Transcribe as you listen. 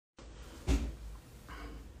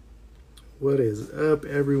What is up,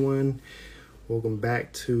 everyone? Welcome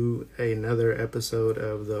back to another episode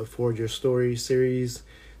of the Forge Your Story series.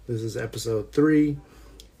 This is episode 3,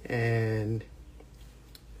 and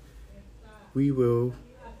we will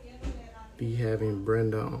be having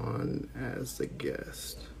Brenda on as the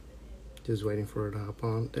guest. Just waiting for her to hop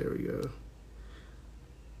on. There we go.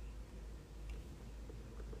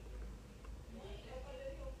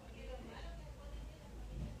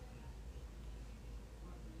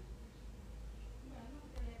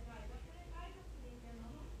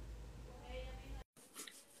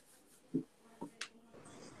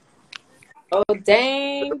 Oh,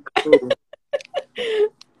 dang.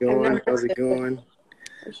 How's it going?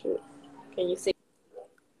 Oh, shoot. Can you see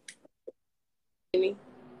me?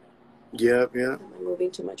 Yep. Am I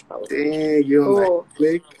moving too much, probably? Dang, you on my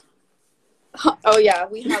click? Oh, yeah.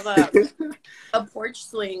 We have a porch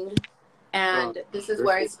swing, and this is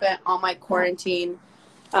where I spent all my quarantine,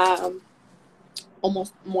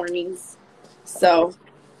 almost mornings. So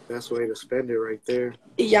that's the way to spend it right there.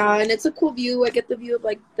 Yeah, and it's a cool view. I get the view of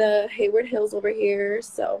like the Hayward Hills over here,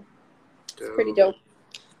 so it's pretty dope.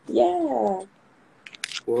 Yeah.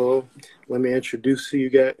 Well, let me introduce you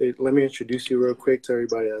real quick to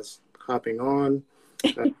everybody that's hopping on.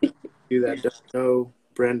 You that don't know,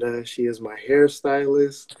 Brenda, she is my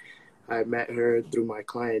hairstylist. I met her through my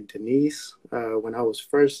client Denise. When I was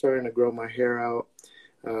first starting to grow my hair out,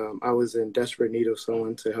 I was in desperate need of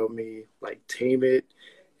someone to help me like tame it.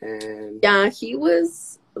 And yeah, he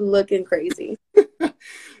was looking crazy.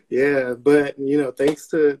 Yeah, but thanks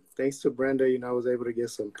to Brenda, I was able to get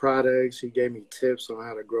some products. She gave me tips on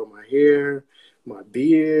how to grow my hair, my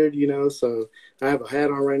beard, so I have a hat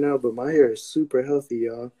on right now, but my hair is super healthy,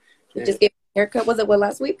 y'all. You just gave a haircut, was it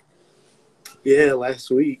last week? Yeah, last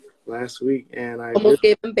week. And I almost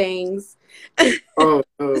gave him bangs. Oh,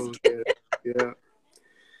 yeah.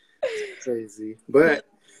 Crazy. But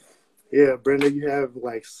yeah, Brenda, you have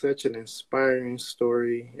like such an inspiring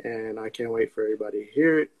story, and I can't wait for everybody to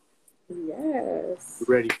hear it. Yes.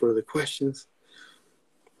 Ready for the questions?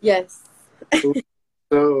 Yes.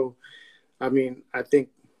 So, I think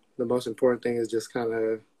the most important thing is just kind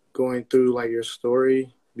of going through like your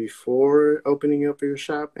story before opening up your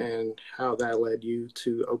shop and how that led you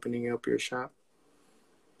to opening up your shop.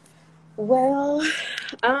 Well,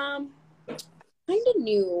 kind of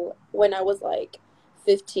knew when I was like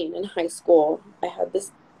 15 in high school. I had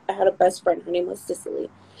a best friend. Her name was Cicely.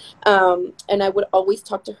 And I would always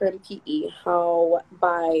talk to her in PE how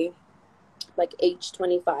by like age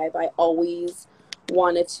 25, I always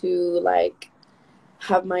wanted to like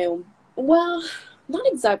have my own, well, not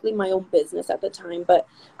exactly my own business at the time, but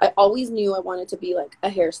I always knew I wanted to be like a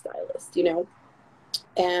hairstylist.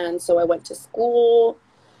 And so I went to school.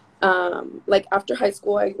 Like after high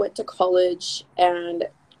school, I went to college, and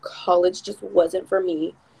college just wasn't for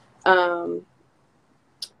me.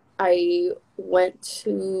 I went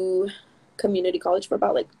to community college for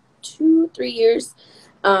about like 2-3 years.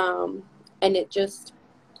 And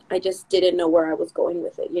I just didn't know where I was going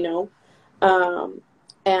with it,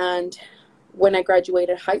 and when I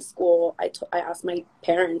graduated high school, I asked my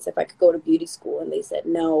parents if I could go to beauty school, and they said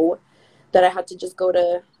no, that I had to just go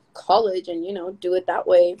to college and, do it that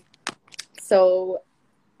way. So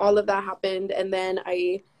all of that happened, and then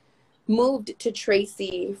I moved to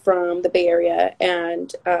Tracy from the Bay Area,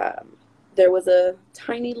 and there was a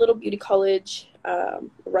tiny little beauty college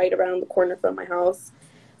right around the corner from my house.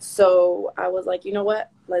 So I was like, you know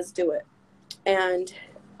what? Let's do it. And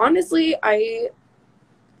honestly, I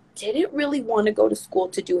didn't really want to go to school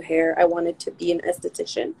to do hair. I wanted to be an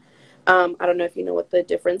esthetician. I don't know if you know what the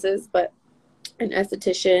difference is, but an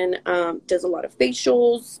esthetician does a lot of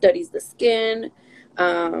facials, studies the skin,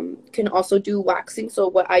 can also do waxing. So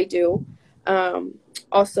what I do,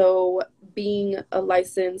 also being a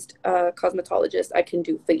licensed cosmetologist, I can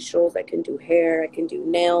do facials, I can do hair, I can do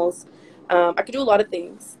nails. I can do a lot of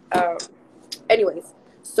things. Anyways,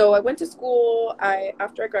 so I went to school.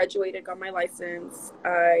 After I graduated, got my license.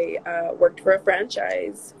 I worked for a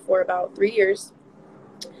franchise for about 3 years.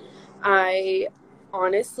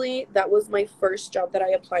 Honestly, that was my first job that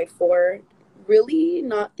I applied for, really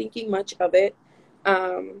not thinking much of it,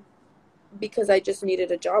 because I just needed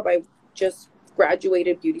a job. I just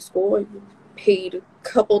graduated beauty school and paid a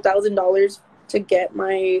couple $1,000s to get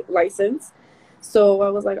my license. So I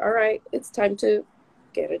was like, all right, it's time to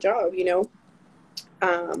get a job,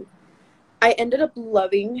 I ended up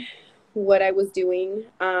loving what I was doing.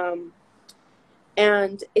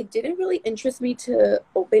 And it didn't really interest me to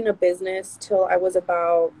open a business till I was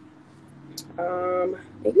about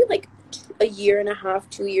maybe like a year and a half,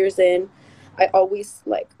 2 years in. I always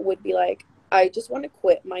would be like, I just want to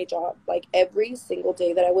quit my job. Like every single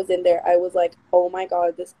day that I was in there, I was like, oh my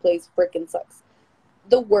God, this place freaking sucks.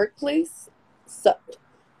 The workplace sucked.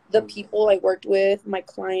 The people I worked with, my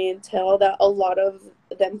clientele, that a lot of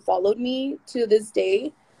them followed me to this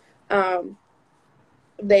day, um,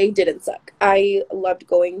 they didn't suck. I loved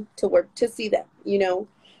going to work to see them, you know,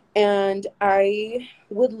 and I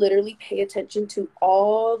would literally pay attention to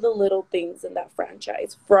all the little things in that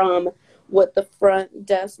franchise, from what the front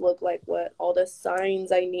desk looked like, what all the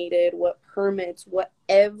signs I needed, what permits, what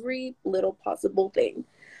every little possible thing.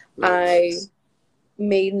 I Nice.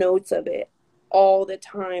 made notes of it all the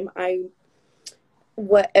time. I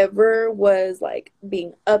whatever was like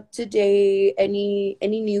being up to date, any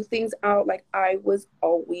new things out, like I was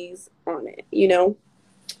always on it, you know.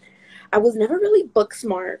 I was never really book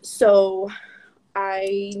smart, so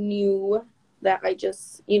I knew that I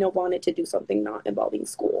just, you know, wanted to do something not involving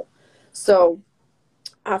school. So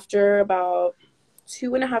after about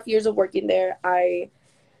 2.5 years of working there, I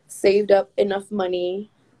saved up enough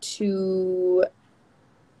money to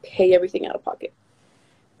pay everything out of pocket.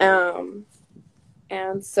 Um,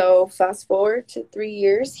 And so, fast forward to 3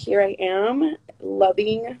 years, here I am,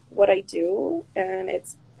 loving what I do, and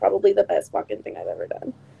it's probably the best fucking thing I've ever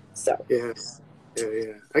done. So, Yeah,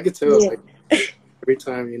 yeah. I could tell, yeah. like, every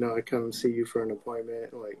time, you know, I come see you for an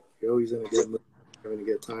appointment, like, you're always in a good mood, having a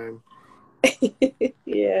good time.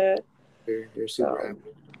 Yeah. You're super So,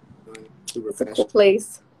 happy, and super it's a cool passionate.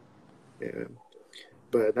 place. Yeah.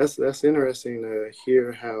 But that's interesting to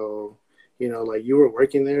hear how, you know, like you were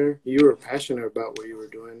working there, you were passionate about what you were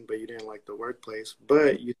doing, but you didn't like the workplace.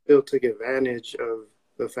 But you still took advantage of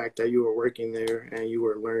the fact that you were working there and you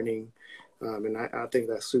were learning. And I think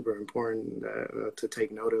that's super important to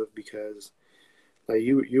take note of, because like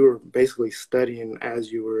you were basically studying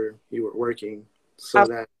as you were working. So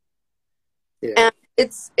that, yeah, And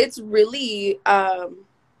it's really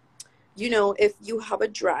you know, if you have a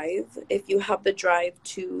drive, if you have the drive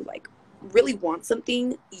to like really want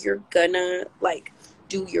something, you're gonna like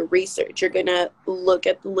do your research. You're gonna look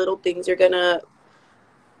at the little things. You're gonna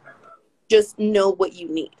just know what you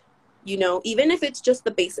need, you know, even if it's just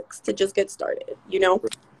the basics to just get started, you know?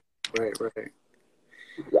 right.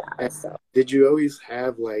 Yeah, And so did you always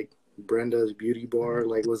have like Brenda's Beauty Bar?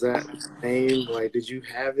 Like, was that the name? Like, did you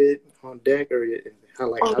have it on deck, or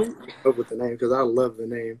how did hon- you come up with the name? Because I love the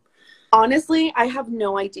name. honestly, I have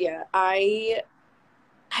no idea. I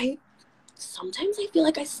sometimes I feel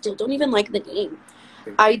like I still don't even like the name.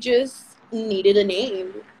 I just needed a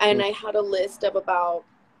name, and I had a list of about,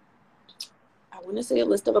 I want to say a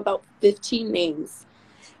list of about 15 names.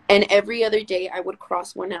 And every other day I would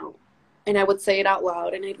cross one out and I would say it out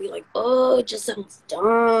loud and I'd be like, oh, it just sounds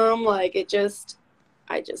dumb. Like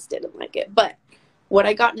I just didn't like it. But what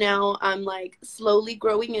I got now, I'm like slowly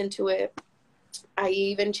growing into it. I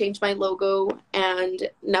even changed my logo. And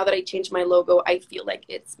now that I changed my logo, I feel like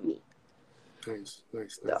it's me. Nice.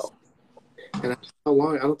 So And how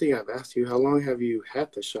long? I don't think I've asked you. How long have you had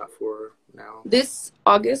the shop for now? this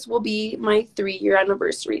August will be my 3 year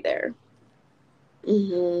anniversary there.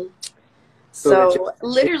 hmm So the So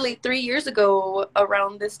literally 3 years ago,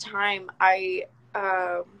 around this time,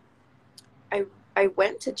 um, I I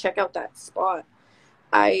went to check out that spot.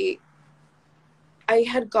 I I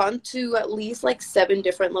had gone to at least like 7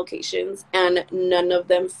 different locations, and none of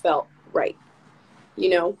them felt right, you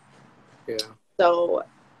know. yeah, So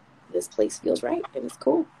this place feels right, and it's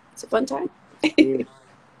cool. It's a fun time. the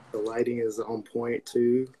lighting is on point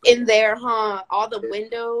too. Like, In there, huh? All the yeah.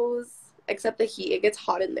 windows, except the heat. It gets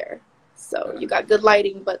hot in there. So you got good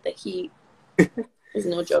lighting, but the heat is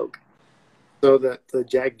no joke. So that the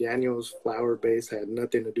Jack Daniel's flower base had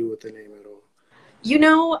nothing to do with the name at all. You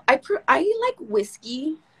know, I like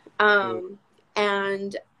whiskey, Mm,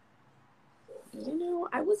 and you know,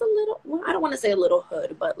 I was a little, well, I don't want to say a little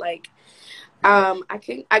hood, but like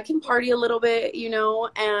I can party a little bit, you know,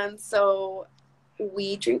 and so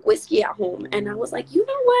we drink whiskey at home, and I was like, you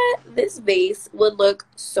know what, this vase would look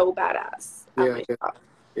so badass at yeah, my yeah, shop.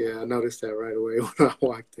 yeah. I noticed that right away when I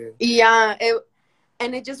walked in. Yeah,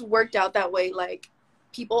 it just worked out that way. Like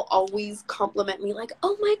people always compliment me like,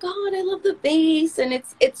 oh my God, I love the vase, and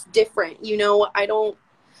it's different, you know.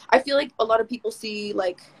 I feel like a lot of people see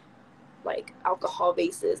like alcohol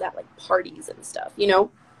vases at like parties and stuff, you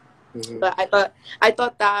know. Hmm. But I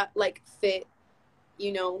thought that like fit,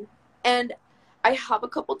 you know. And I have a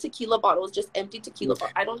couple tequila bottles, just empty tequila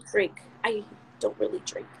bottles. I don't drink. I don't really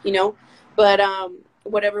drink, you know. But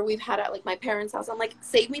whatever we've had at like my parents' house, I'm like,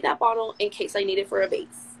 save me that bottle in case I need it for a vase.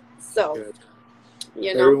 So, Yeah.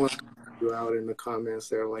 you know. Everyone you out in the comments,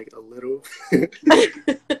 they're like a little.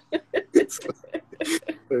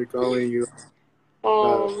 They're calling you. Uh,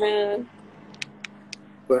 Oh man.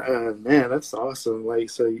 but man, that's awesome. Like,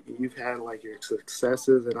 so you've had like your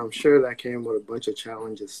successes, and I'm sure that came with a bunch of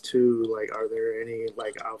challenges too. Like, are there any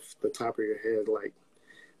like off the top of your head like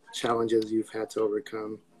challenges you've had to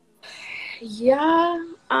overcome? Yeah.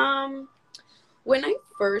 When I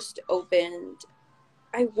first opened,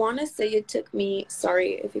 I want to say it took me,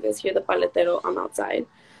 sorry if you guys hear the paletero, I'm outside.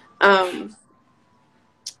 Um,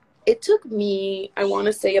 it took me, I want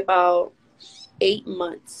to say about 8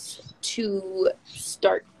 months to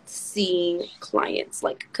start seeing clients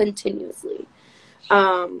like continuously.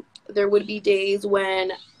 There would be days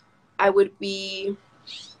when I would be,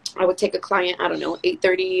 I would take a client, I don't know,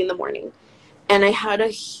 8:30 in the morning, and I had a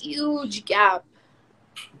huge gap,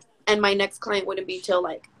 and my next client wouldn't be till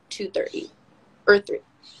like 2:30 or 3.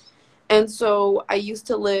 And so I used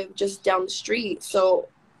to live just down the street. So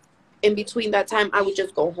in between that time, I would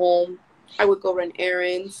just go home. I would go run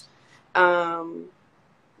errands. Um,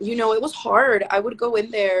 it was hard. I would go in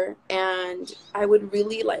there and I would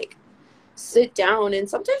really like sit down, and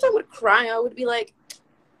sometimes I would cry. I would be like,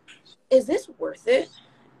 is this worth it?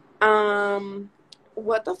 Um,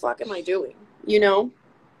 what the fuck am I doing? You know?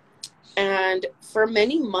 And for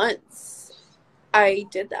many months, I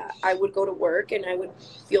did that. I would go to work and I would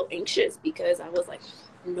feel anxious because I was like,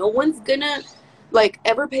 no one's gonna like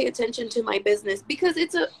ever pay attention to my business because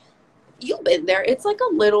you've been there. It's like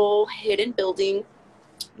a little hidden building.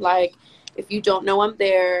 Like if you don't know I'm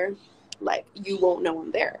there, like you won't know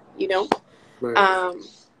I'm there, you know? Right. Um,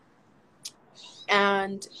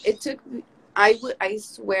 and it took, I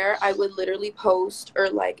swear I would literally post or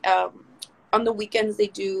like, on the weekends they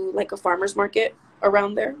do like a farmer's market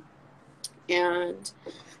around there. And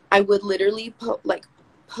I would literally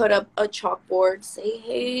put up a chalkboard, say,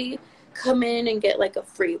 "Hey, come in and get like a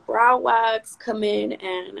free brow wax. Come in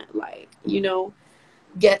and like,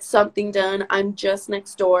 get something done. I'm just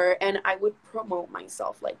next door." And I would promote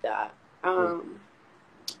myself like that. And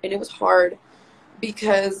it was hard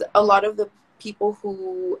because a lot of the people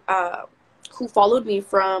who followed me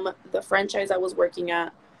from the franchise I was working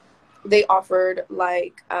at, they offered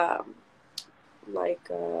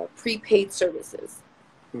prepaid services.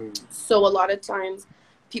 Mm. So a lot of times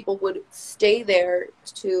people would stay there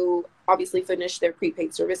to obviously finish their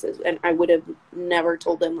prepaid services, and I would have never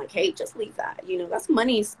told them like, hey, just leave that. That's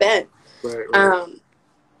money spent. Right, right.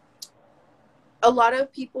 A lot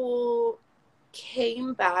of people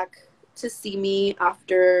came back to see me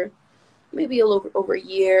after maybe a little over a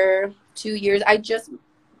year, 2 years. I just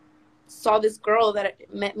saw this girl that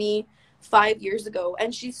met me 5 years ago,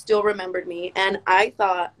 and she still remembered me, and I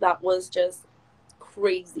thought that was just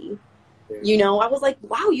crazy. Yeah. I was like,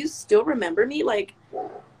 wow, you still remember me? Like,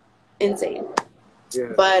 insane.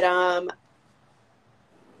 Yeah. But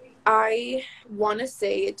I want to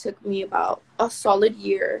say it took me about a solid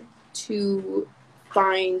year to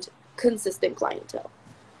find consistent clientele.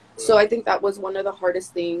 So I think that was one of the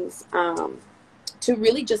hardest things, to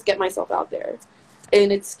really just get myself out there.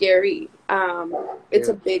 And it's scary. It's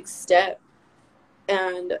Yeah. a big step.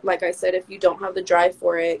 And like I said, if you don't have the drive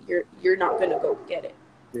for it, you're not gonna go get it.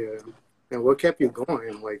 Yeah. And what kept you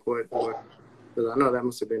going? Like what? Because I know that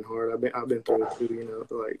must have been hard. I've been through it too.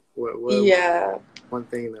 Like what was Yeah. one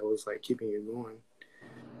thing that was like keeping you going?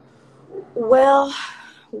 Well,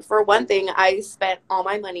 for one thing, I spent all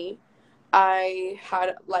my money. I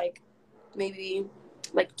had like maybe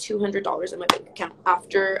like $200 in my bank account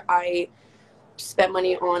after I spent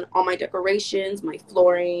money on all my decorations, my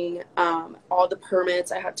flooring, all the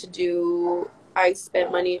permits I had to do. I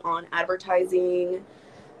spent money on advertising.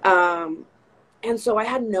 Um, and so I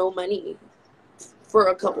had no money for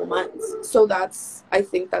a couple months. So I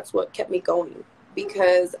think that's what kept me going,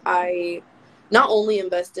 because I not only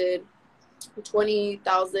invested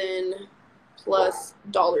 20,000 plus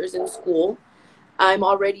dollars in school, I'm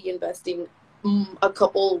already investing a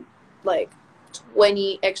couple, like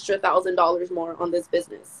 20 extra $1,000 more on this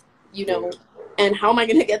business, Yeah. and how am I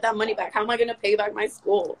going to get that money back? How am I going to pay back my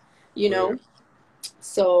school, you Right. know?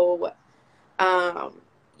 So, um,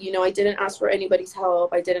 I didn't ask for anybody's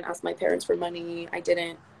help. I didn't ask my parents for money. I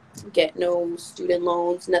didn't get no student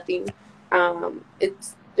loans, nothing.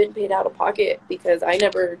 It's been paid out of pocket because I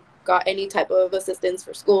never got any type of assistance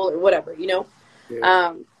for school or whatever. Yeah.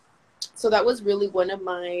 Um, so that was really one of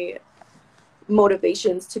my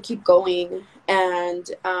motivations to keep going. And,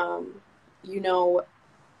 you know,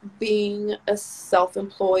 being a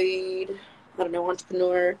self-employed, I don't know,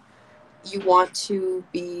 entrepreneur, you want to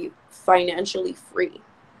be financially free.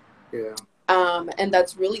 Yeah. And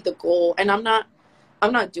that's really the goal. And I'm not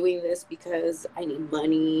doing this because I need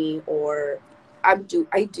money or I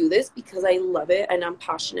do this because I love it and I'm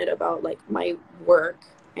passionate about like my work.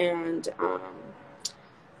 And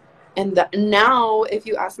that now, if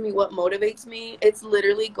you ask me what motivates me, it's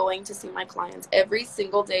literally going to see my clients every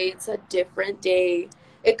single day. It's a different day.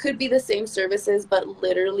 It could be the same services, but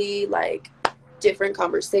literally like different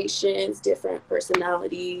conversations, different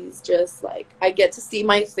personalities. Just like I get to see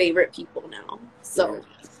my favorite people now. So, Yeah,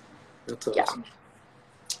 that's yeah. awesome.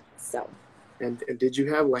 So, And did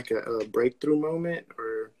you have like a breakthrough moment,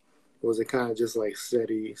 or was it kind of just like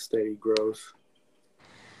steady growth?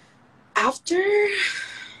 after,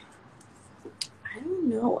 I don't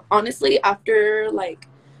know. Honestly, after like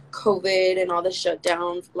COVID and all the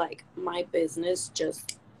shutdowns, like my business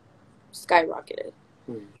just skyrocketed.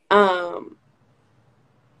 Hmm. Um,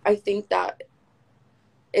 I think that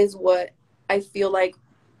is what I feel like.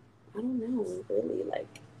 I don't know, really.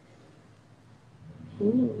 Like,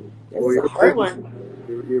 this Well, is a hard one.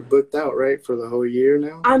 you're booked out, right, for the whole year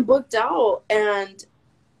now? I'm booked out, and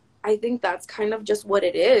I think that's kind of just what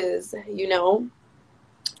it is, you know?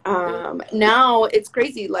 Yeah. Now it's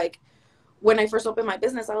crazy. Like, when I first opened my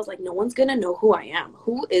business, I was like, no one's gonna know who I am.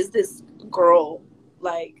 Who is this girl?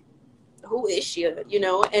 Like, who is she? You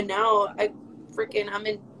know? And now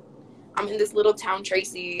I'm in this little town,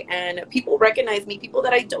 Tracy, and people recognize me, people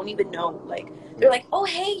that I don't even know. Like, they're like, oh,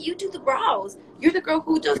 hey, you do the brows. You're the girl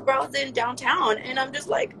who does brows in downtown. And I'm just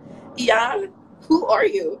like, yeah, who are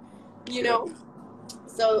you? You Yeah. know?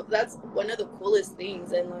 So that's one of the coolest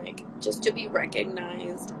things. And like, just to be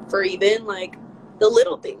recognized for even like the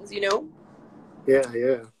little things, you know? Yeah,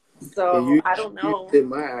 yeah. Yeah, So I don't you know. did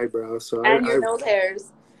my eyebrows, so And your I nose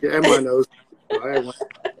hairs. yeah, and my nose. So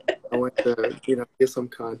I went to get some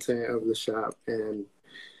content of the shop, and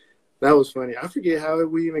that was funny. I forget how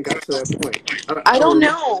we even got to that point. I I don't don't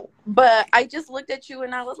remember. know, but I just looked at you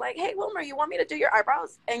and I was like, "Hey, Wilmer, you want me to do your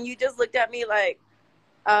eyebrows?" And you just looked at me like,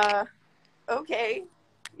 "Uh, okay,"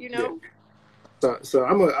 you Yeah. know. So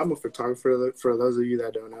I'm a photographer for those of you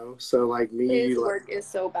that don't know. So like me, His like work is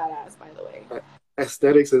so badass, by the way.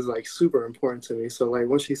 aesthetics is like super important to me. So like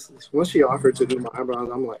once she offered to do my eyebrows,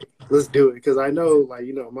 I'm like, let's do it, because I know like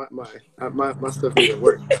my stuff need to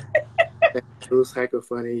work. And it was hecka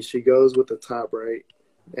funny. She goes with the top right,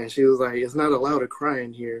 and she was like, it's not allowed to cry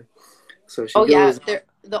in here. So she Oh yeah, goes.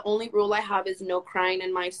 the only rule I have is no crying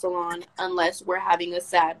in my salon unless we're having a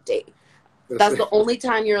sad day. That's That's it. the only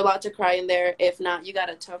time you're allowed to cry in there. If not, you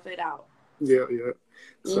gotta tough it out. Yeah, yeah.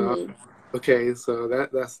 So Hmm. okay, so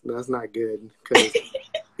that's not good, because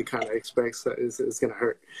you kind of expects that it's gonna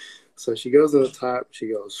hurt. So she goes to the top. She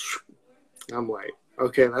goes. I'm like,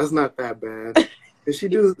 okay, that's not that bad. And she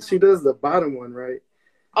does the bottom one right.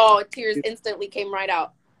 Oh, tears instantly came right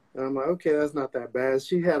out. And I'm like, okay, that's not that bad.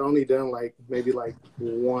 She had only done like maybe like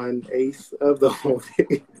 1/8 of the whole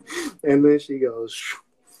thing, and then she goes,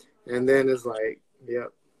 and then it's like,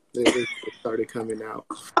 yep, it started coming out.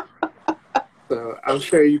 So I'm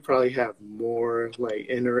sure you probably have more like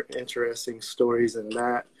interesting stories than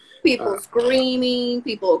that. People Uh, screaming,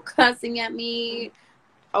 people cussing at me.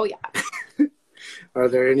 Oh yeah. are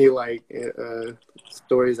there any like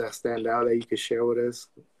stories that stand out that you could share with us?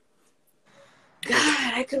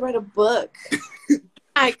 God, I could write a book.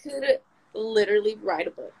 I could literally write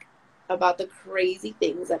a book about the crazy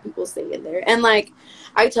things that people say in there. And like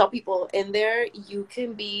I tell people in there, you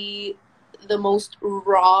can be the most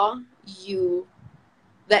raw you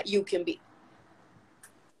that you can be.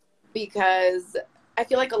 Because I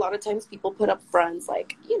feel like a lot of times people put up fronts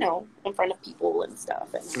like, you know, in front of people and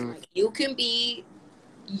stuff. And I'm Mm. like, you can be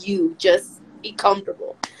you, just be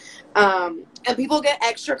comfortable. And people get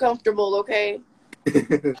extra comfortable, okay?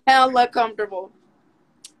 Hella comfortable.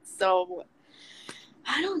 So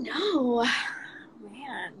I don't know.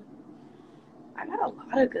 Man, I got a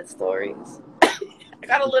lot of good stories. I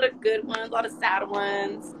got a lot of good ones, a lot of sad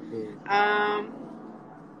ones. Mm. Um,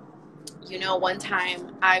 one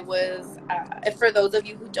time I was, for those of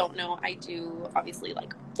you who don't know, I do obviously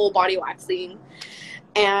like full body waxing.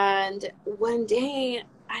 And one day,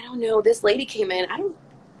 I don't know, this lady came in.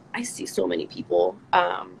 I see so many people.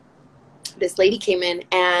 This lady came in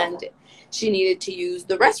and she needed to use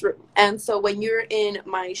the restroom. And so when you're in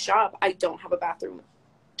my shop, I don't have a bathroom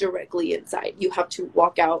directly inside. You have to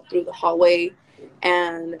walk out through the hallway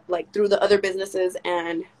and like through the other businesses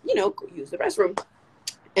and, go use the restroom.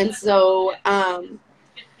 And so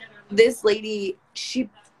this lady, she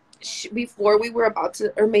before we were about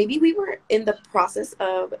to, or maybe we were in the process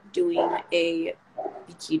of doing a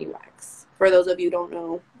bikini wax. For those of you who don't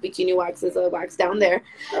know, bikini wax is a wax down there.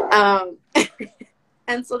 Um,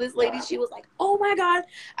 and so this lady, she was like, oh my God,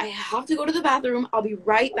 I have to go to the bathroom. I'll be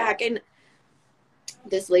right back. And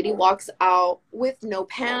This lady walks out with no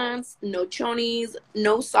pants, no chonies,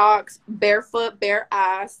 no socks, barefoot, bare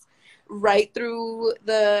ass, right through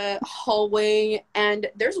the hallway. And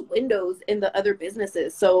there's windows in the other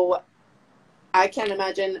businesses. So I can't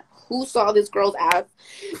imagine who saw this girl's ass.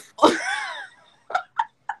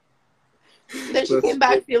 Then she came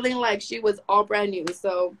back feeling like she was all brand new.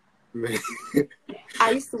 So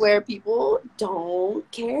I swear people don't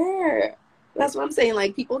care. That's what I'm saying.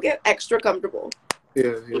 Like, people get extra comfortable.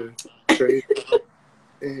 Yeah. Crazy.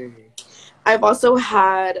 Dang. I've also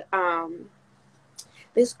had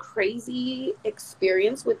this crazy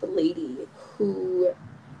experience with a lady who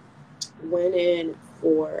went in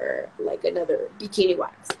for like another bikini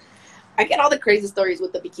wax. I get all the crazy stories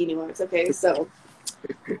with the bikini wax, okay? So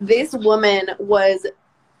this woman was,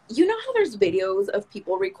 you know how there's videos of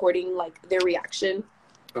people recording like their reaction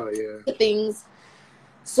to things?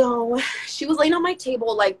 So she was laying on my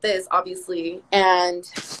table like this, obviously, and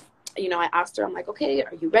you know, I asked her, I'm like, okay,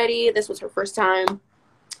 are you ready? This was her first time.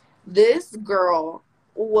 This girl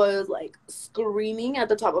was like screaming at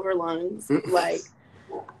the top of her lungs, like,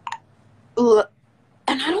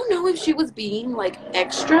 and I don't know if she was being like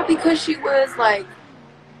extra because she was like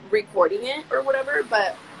recording it or whatever,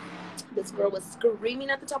 but this girl was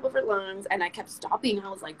screaming at the top of her lungs, and I kept stopping.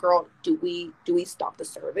 I was like, girl, do we stop the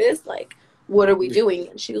service? Like, what are we doing?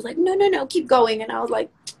 And she was like, no, keep going. And I was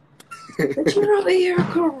like, but you're over here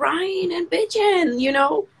crying and bitching, you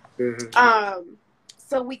know?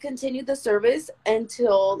 So we continued the service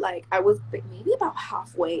until like I was maybe about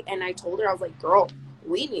halfway, and I told her, I was like, girl,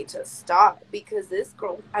 we need to stop, because this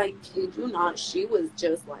girl, I kid you not, she was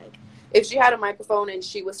just like, if she had a microphone and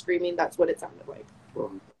she was screaming, that's what it sounded like.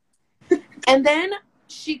 And then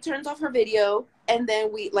she turns off her video, and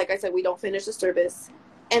then we, like I said, we don't finish the service.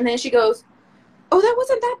 And then she goes, oh, that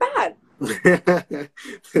wasn't that bad.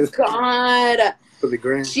 God. For the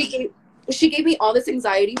grand. She gave me all this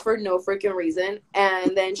anxiety for no freaking reason.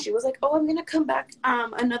 And then she was like, oh, I'm going to come back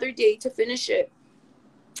another day to finish it.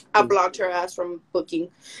 I blocked her ass from booking.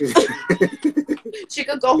 She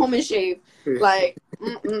could go home and shave. Like,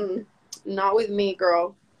 not with me,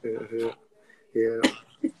 girl. Yeah.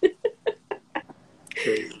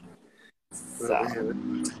 Crazy.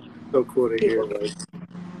 So cool to hear. Like,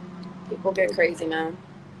 people get crazy, man.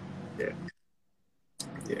 Yeah.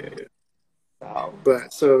 So.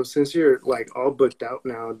 But so since you're like all booked out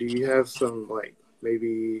now, do you have some like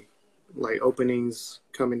maybe like openings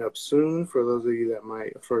coming up soon for those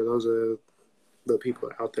of the people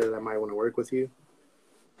out there that might want to work with you?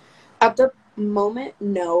 At the moment,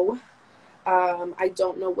 no. I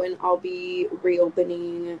don't know when I'll be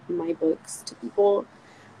reopening my books to people.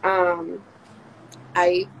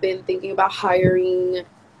 I've been thinking about hiring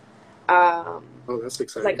oh, that's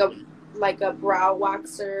exciting. like a brow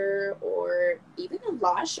waxer or even a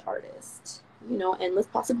lash artist, you know, endless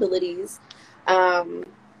possibilities, to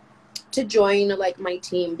join like my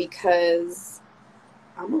team, because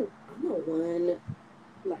I'm a one,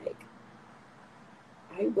 like,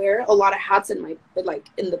 I wear a lot of hats in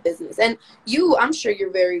the business. And I'm sure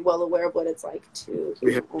you're very well aware of what it's like to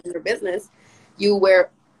own your business. You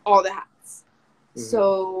wear all the hats.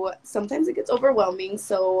 So sometimes it gets overwhelming.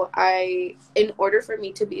 So in order for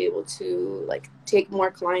me to be able to like take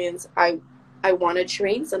more clients, I want to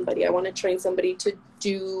train somebody. I want to train somebody to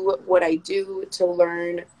do what I do, to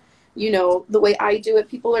learn, you know, the way I do it.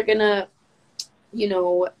 People are gonna, you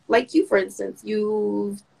know, like you, for instance,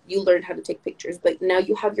 you learned how to take pictures, but now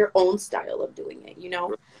you have your own style of doing it, you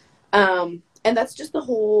know? And that's just the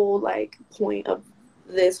whole like point of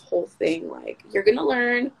this whole thing. Like, you're gonna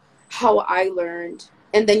learn how I learned,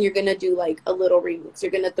 and then you're gonna do like a little remix.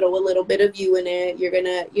 You're gonna throw a little bit of you in it. You're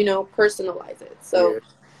gonna, you know, personalize it. So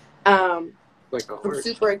I'm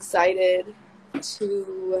super excited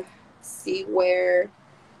to see where,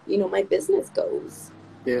 you know, my business goes.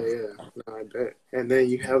 Yeah. No, I bet. And then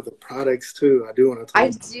you have the products too. I do want to talk. I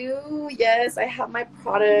do, yes. I have my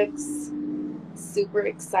products. Super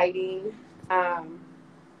exciting.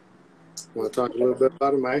 Want to talk a little bit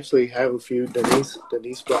about them? I actually have a few.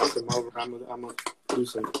 Denise brought them over. I'm gonna do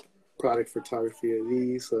some product photography of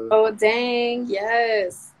these. Oh dang,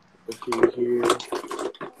 yes. A few here.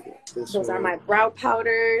 Those are my brow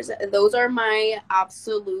powders. Those are my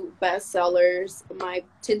absolute best sellers. My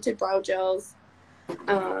tinted brow gels.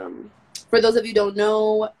 For those of you who don't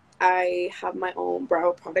know, I have my own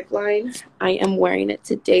brow product line. I am wearing it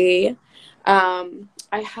today.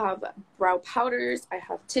 I have brow powders. I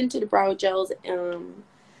have tinted brow gels.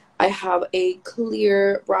 I have a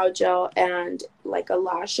clear brow gel and like a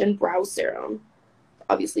lash and brow serum,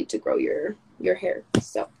 obviously to grow your hair.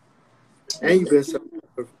 So. And you've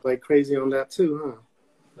been like crazy on that too, huh?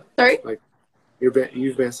 Sorry? Like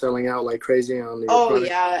you've been selling out like crazy on your Oh product?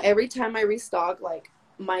 yeah, every time I restock, like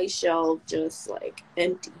my shelf just like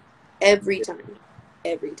empty. Every Yeah. time.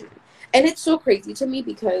 Every time. And it's so crazy to me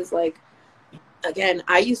because like again,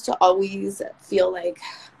 I used to always feel like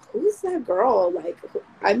who's that girl? Like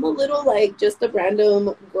I'm a little like just a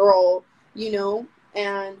random girl, you know?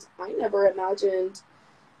 And I never imagined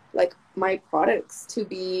like my products to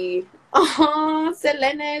be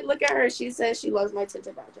Selene, look at her. She says she loves my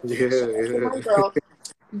tinted badges. Yeah, Shout out to my yeah. girl.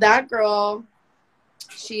 That girl,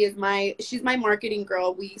 she's my marketing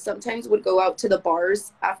girl. We sometimes would go out to the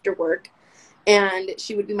bars after work and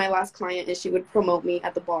she would be my last client and she would promote me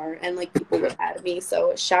at the bar and like people would add me.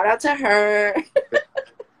 So shout out to her.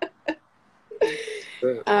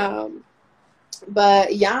 um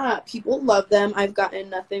but yeah, people love them. I've gotten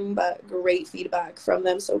nothing but great feedback from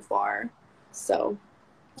them so far. So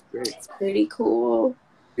Great. it's pretty cool.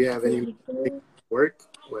 Do you have any Pretty cool. work,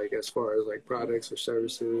 like as far as like products or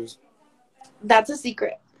services? That's a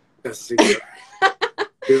secret. That's a secret.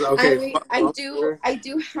 Okay. I mean, I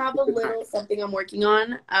do have a little something I'm working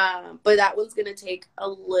on, but that one's gonna take a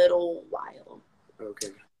little while. Okay.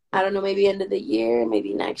 I don't know, maybe end of the year,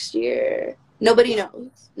 maybe next year. Nobody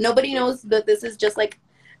knows. Nobody knows, but this is just like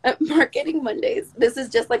Marketing Mondays. This is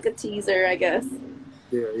just like a teaser, I guess.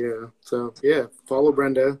 Yeah, yeah. So yeah, follow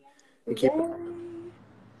Brenda and keep Yeah.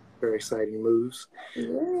 her exciting moves.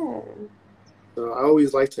 Yeah. So I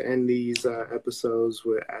always like to end these episodes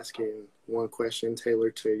with asking one question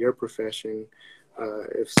tailored to your profession.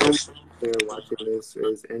 If someone there watching this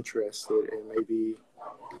is interested in maybe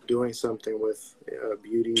doing something with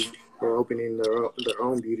beauty or opening their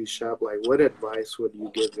own beauty shop, like what advice would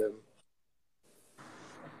you give them?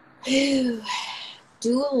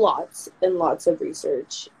 Do lots and lots of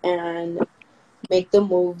research and make the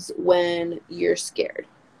moves when you're scared.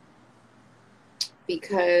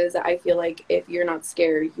 Because I feel like if you're not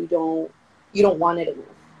scared, you don't want it enough.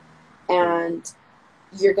 And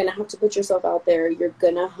you're gonna have to put yourself out there. You're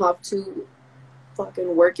gonna have to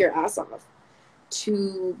fucking work your ass off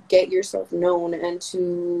to get yourself known and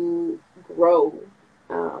to grow.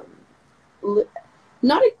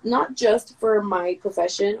 Not just for my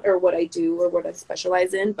profession or what I do or what I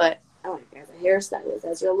specialize in, but like as a hairstylist,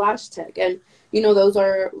 as your lash tech, and those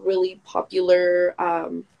are really popular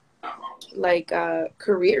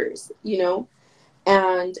careers,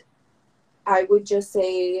 and I would just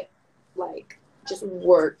say like just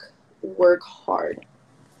work hard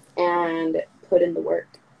and put in the work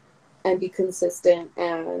and be consistent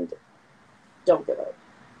and don't give up,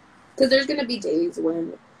 because there's gonna be days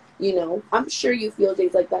when I'm sure you feel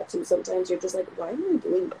days like that too. Sometimes you're just like, why am I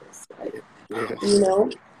doing this? Like, Yeah.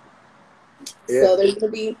 Yeah. So there's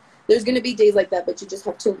gonna be days like that, but you just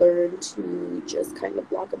have to learn to just kind of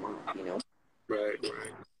block them off, Right,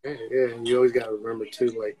 right. Yeah, yeah. And you always got to remember too,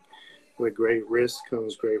 like with great risk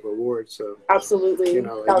comes great reward. So Absolutely.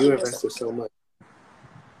 like you invested so much in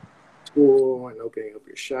school and opening up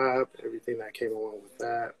your shop, everything that came along with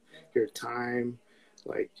that, your time,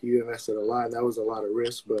 like you invested a lot, and that was a lot of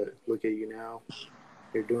risk. But look at you now,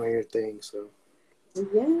 you're doing your thing. So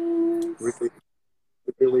Yes.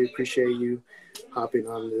 really appreciate you hopping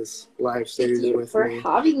on this live series with me. For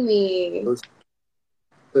having me. It was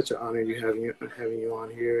such an honor having you on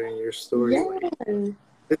here and your story. Yeah.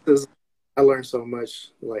 I learned so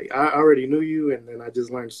much. Like I already knew you, and then I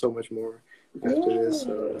just learned so much more after this.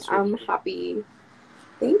 So I'm happy.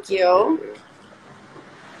 Thank you. Yeah.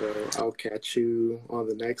 So I'll catch you on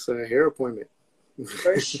the next hair appointment.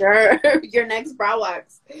 For sure. Your next brow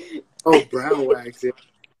wax. Oh, brow wax. Yeah.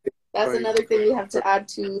 That's another thing we have to add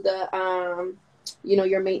to the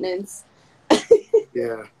your maintenance.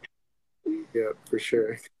 Yeah. Yeah, for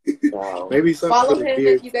sure. So, maybe follow him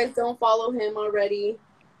if you guys don't follow him already.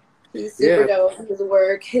 He's super dope. His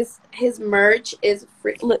work, his merch is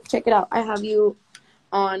free. Look, check it out. I have you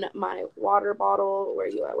on my water bottle. Where are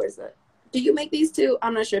you at? Where's that? Do you make these too?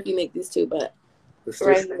 I'm not sure if you make these too, but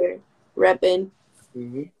right here, repping.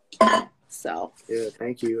 Mm-hmm. So yeah,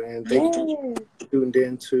 thank you, and thank you for tuned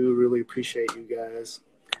in too. Really appreciate you guys.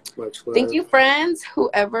 Much love. Thank you, friends.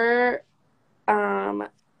 Whoever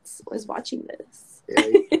is watching this.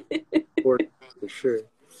 Yeah, for sure.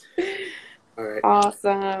 All right.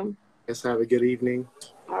 Awesome. Let's have a good evening.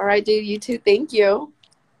 All right, dude. You too. Thank you.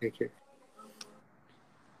 Take care.